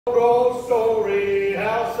Old story,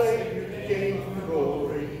 how Savior came from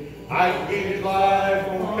glory. I gave his life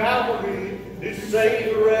on Calvary to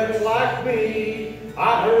save a wretch like me.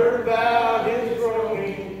 I heard about his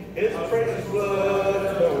groaning, his precious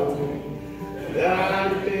blood atoning. Then I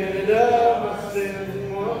repented of my sins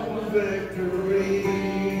and won the victory.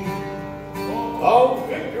 Oh,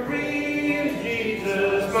 victory in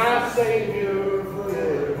Jesus, my Savior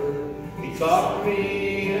forever. He sought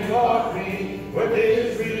me and bought me with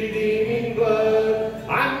his redeeming blood.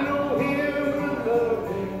 I know him and love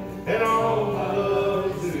him, and all my love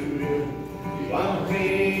is to him. He won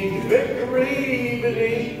me to victory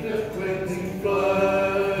beneath the cleansing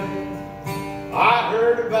flood. I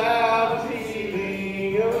heard about his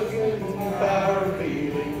healing, of his power of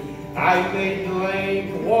healing. I made the lame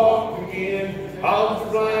to walk again, caused the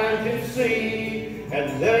blind to see.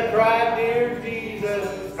 And then I cried, dear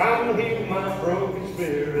Jesus, come heal my broken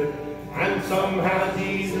spirit. And somehow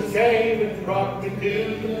Jesus came and brought me to the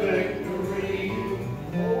victory.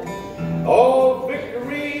 Oh,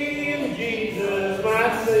 victory in Jesus,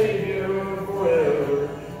 my Savior forever.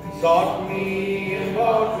 He sought me and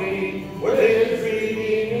bought me with his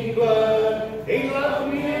redeeming blood. He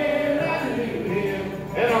loved me and I knew him,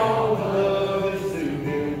 and all the love is to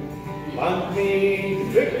him. He won me to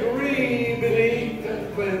victory beneath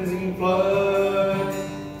the cleansing flood.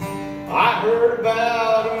 I heard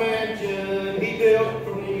about a mansion he built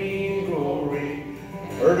for me in glory.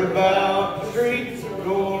 Heard about the streets of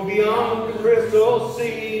gold beyond the crystal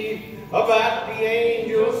sea. About the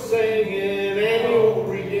angels singing and the old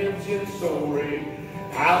redemption story.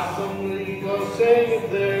 How some will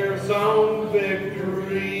sing their song of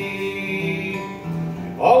victory.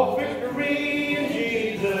 Oh, victory in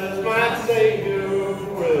Jesus, my Savior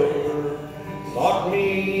forever. Sought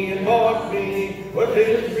me and bought me with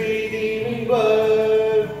his redeeming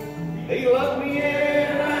blood. He loved me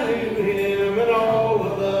and I knew him, and all the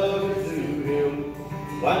love is to him.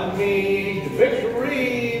 Won me to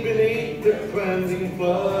victory beneath the cleansing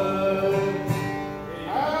flood.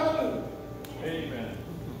 Hallelujah. Amen.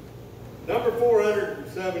 Number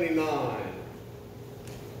 479.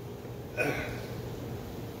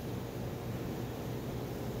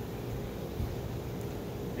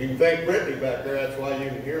 You can thank Brittany back there, that's why you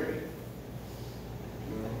can hear me.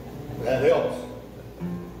 That helps.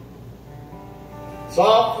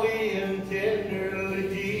 Softly and tenderly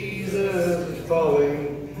Jesus is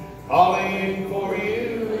calling, calling for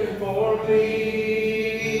you and for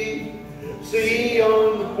me. See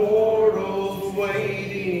on the portals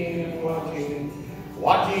waiting and watching,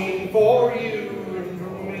 watching for you and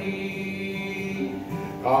for me.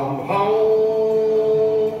 Come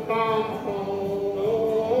home, come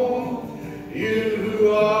home.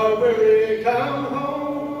 You are weary, come home.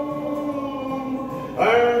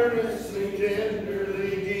 Earnestly,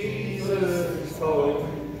 tenderly, Jesus is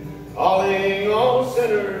calling, calling all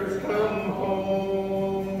sinners, come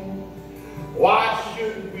home. Why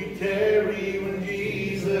should we tarry when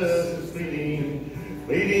Jesus is pleading,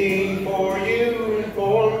 pleading for you and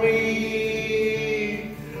for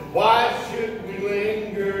me? Why should we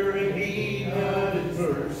linger and heed not his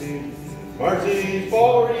mercies, mercies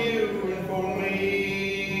for you and for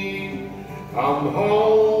me? Come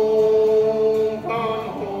home, come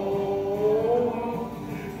home.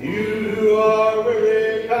 You are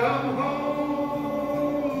weary, come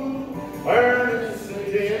home. Earnestly,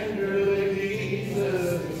 tenderly,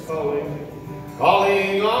 Jesus is calling,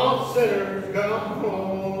 calling all sinners, come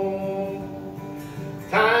home.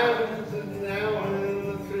 Times is now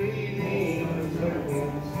in the fleeting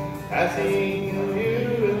seconds, passing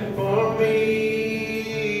you and for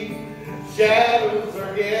me. Shadows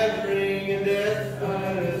are gathering and death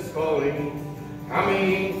is calling,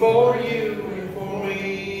 coming for you and for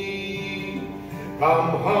me. Come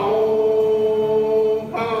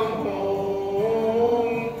home, come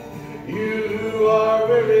home. You are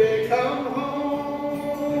weary, come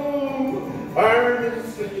home.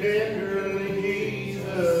 Earnestly, tenderly,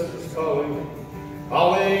 Jesus is calling,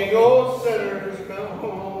 calling all sinners, come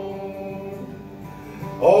home.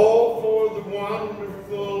 Oh, for the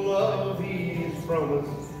wonderful love he's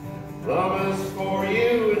promised, promised for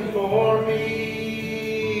you and for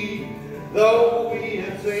me. Though we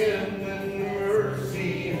have sinned, and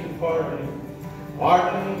mercy and pardon,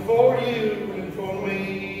 pardon for you and for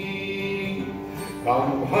me.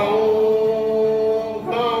 Come home,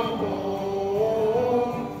 come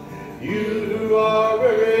home. You who are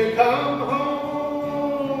weary, come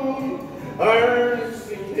home.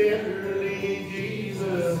 Earnestly, tenderly,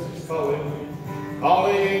 Jesus is calling,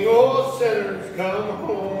 calling all sinners, come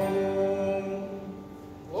home.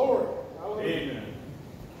 Lord, hallelujah. Amen.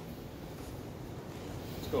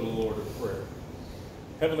 Let's go go to the Lord in prayer.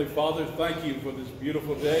 Heavenly Father, thank you for this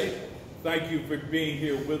beautiful day. Thank you for being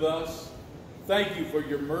here with us. Thank you for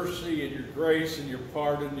your mercy and your grace and your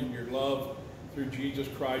pardon and your love through Jesus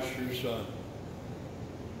Christ, your Son.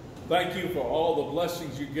 Thank you for all the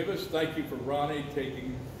blessings you give us. Thank you for Ronnie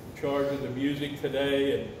taking charge of the music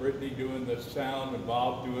today, and Brittany doing the sound, and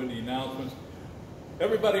Bob doing the announcements.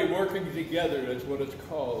 Everybody working together, that's what it's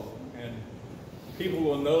called. And people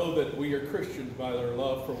will know that we are Christians by their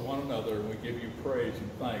love for one another, and we give you praise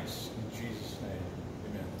and thanks in Jesus' name.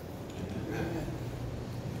 Amen. Amen.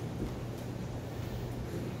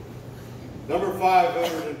 Number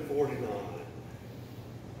 549.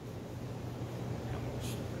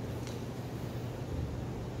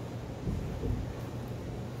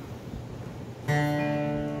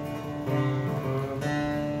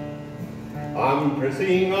 I'm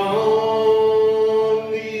pressing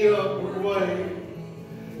on the upward way,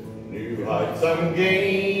 new heights I'm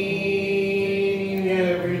gaining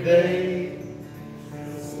every day.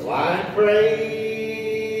 So I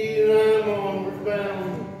pray that I'm onward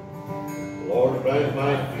bound, Lord, plant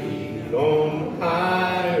my feet on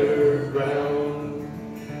higher ground.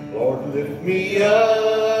 Lord, lift me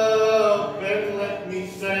up and let me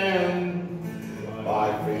stand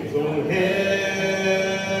by faith on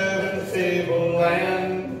heaven's table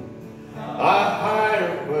land, a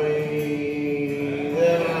higher plane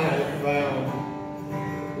than I have found.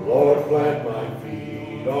 Lord, plant my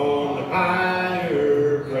feet on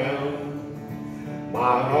higher ground.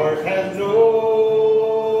 My heart has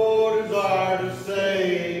no desire to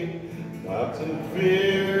say doubts and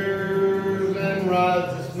fears and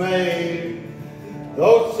rise dismay,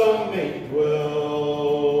 though some may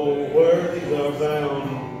dwell where these are bound.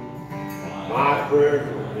 My prayers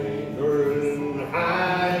are in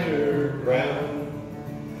higher ground.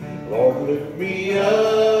 Lord, lift me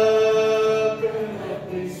up and let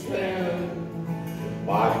me stand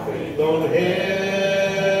by faith on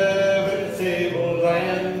heaven's table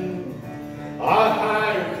land, a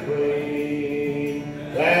higher plane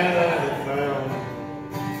than I have found.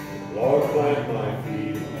 Lord, plant my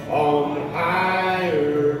feet on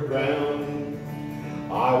higher ground.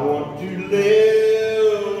 I want to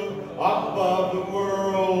live above the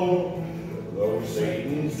world, though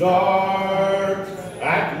Satan's darts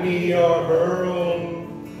at me are hurled,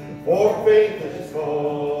 for faith has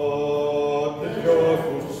taught the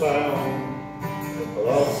joyful sound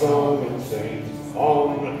of song and saints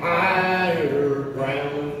on higher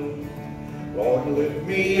ground. Lord, lift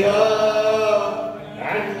me up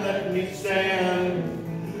and let me stand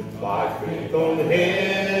by faith on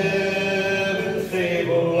heaven's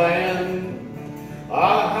table land, a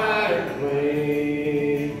higher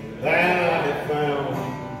plane than I have found.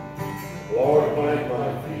 Lord, plant my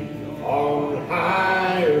feet on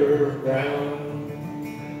higher ground.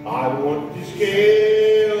 I want to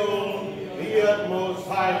scale the utmost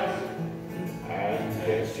heights and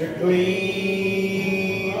catch a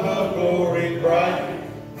gleam of glory bright,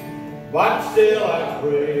 but still I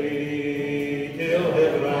pray till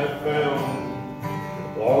heaven I've found.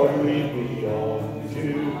 Lord, lead me on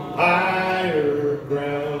to higher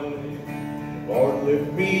ground. Lord,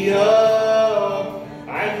 lift me up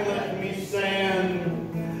and let me stand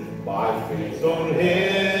by faith on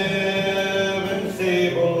heaven's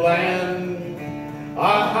table land, a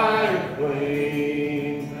higher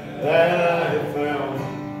plane than I have found.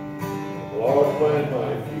 Lord, plant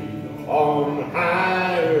my feet on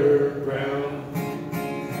higher ground.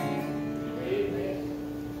 Amen.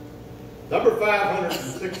 Number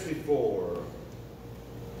 564.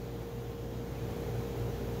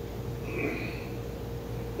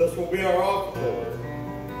 This will be our offertory,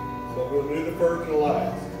 so we'll do the first and the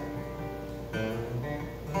last.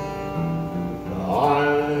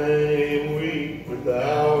 I'm weak, but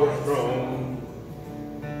thou art strong.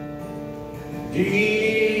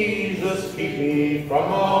 Jesus, keep me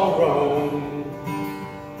from all wrong.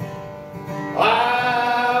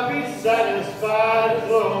 I'll be satisfied as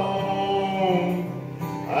long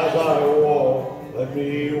as I walk. Let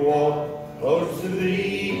me walk close to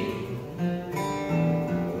thee.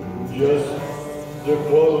 Just a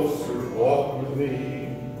closer walk with me.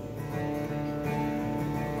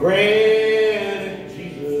 Granted,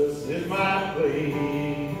 Jesus is my plea.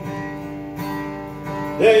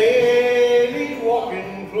 Daily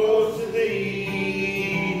walking close to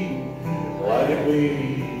thee. Let it be,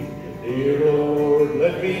 dear Lord,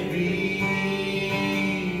 let me be.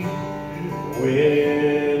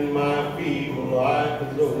 When my feeble life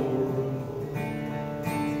is over,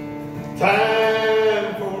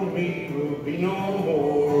 time for me will be no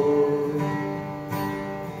more.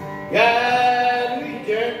 Guide me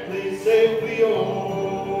gently, safely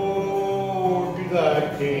on.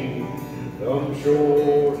 King. Come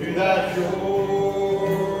shore to thy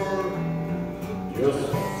shore,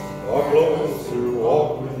 just a closer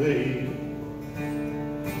walk with thee.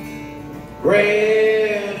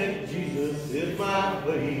 Granted, Jesus is my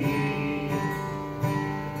plea,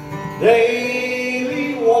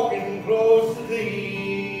 daily walking close to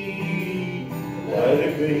thee. Let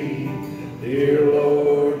it be, dear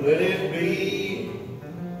Lord, let it be.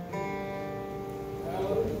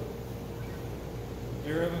 Hallelujah.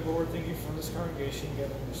 Dear Heavenly Lord, thank you for this congregation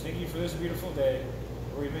together. Just thank you for this beautiful day,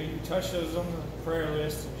 where may you touch those on the prayer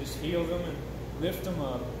list and just heal them and lift them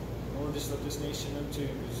up. Lord, just let this nation know too,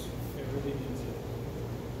 because it really needs it.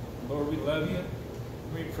 Lord, we love you.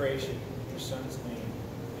 We praise you. In your Son's name.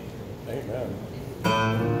 Amen.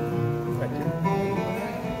 Thank you.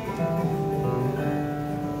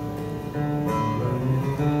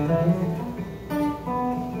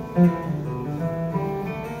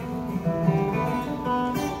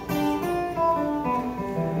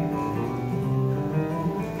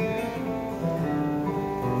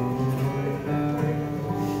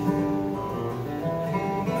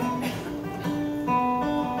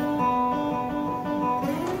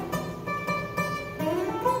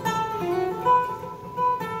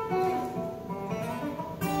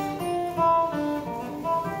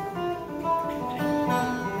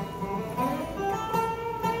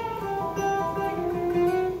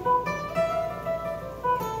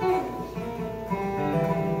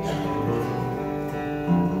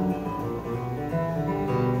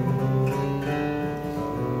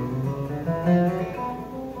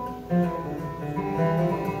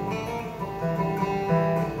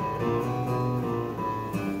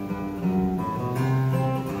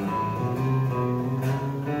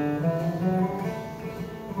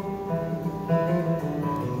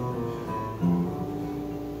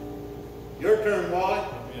 Your turn, Wally.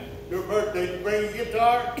 Your birthday, you bring a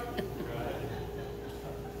guitar?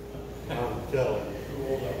 I'm telling you. Too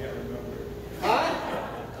old, I can't remember. Huh?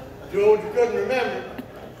 Too old you couldn't remember?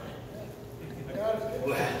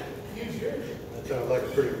 Well, that sounds like a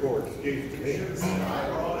pretty poor excuse to me.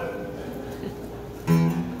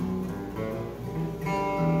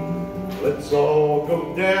 Let's all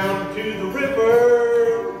go down to the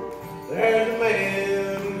river. There's a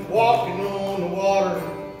man walking on the water.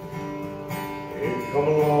 And come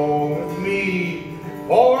along with me,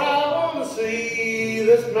 for I want to see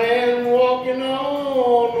this man walking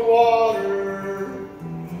on the water.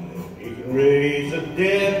 He can raise the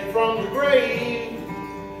dead from the grave,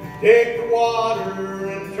 take the water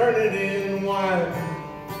and turn it in wine.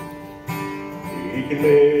 He can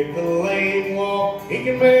make the lame walk, he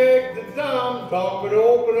can make the dumb talk, but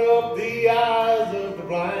open up the eyes of the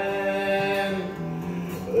blind.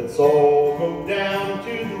 Let's all go down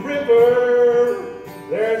to the river.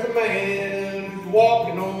 There's a man who's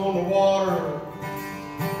walking on the water.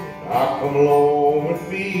 Now come along with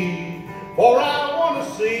me, for I want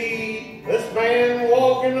to see this man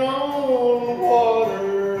walking on the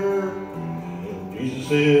water.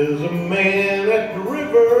 Jesus is a man at the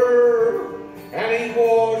river, and he's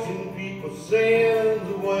washing people's sins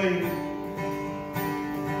away.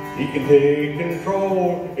 He can take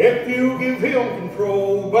control if you give him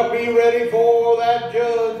control, but be ready for that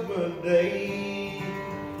judgment day.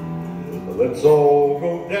 Let's all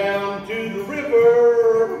go down to the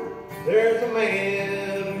river. There's a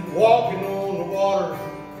man who's walking on the water.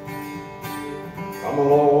 Come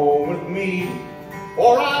along with me,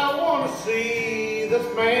 for I want to see this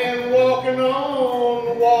man walking on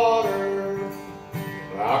the water.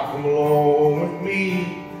 Now come along with me,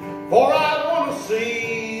 for I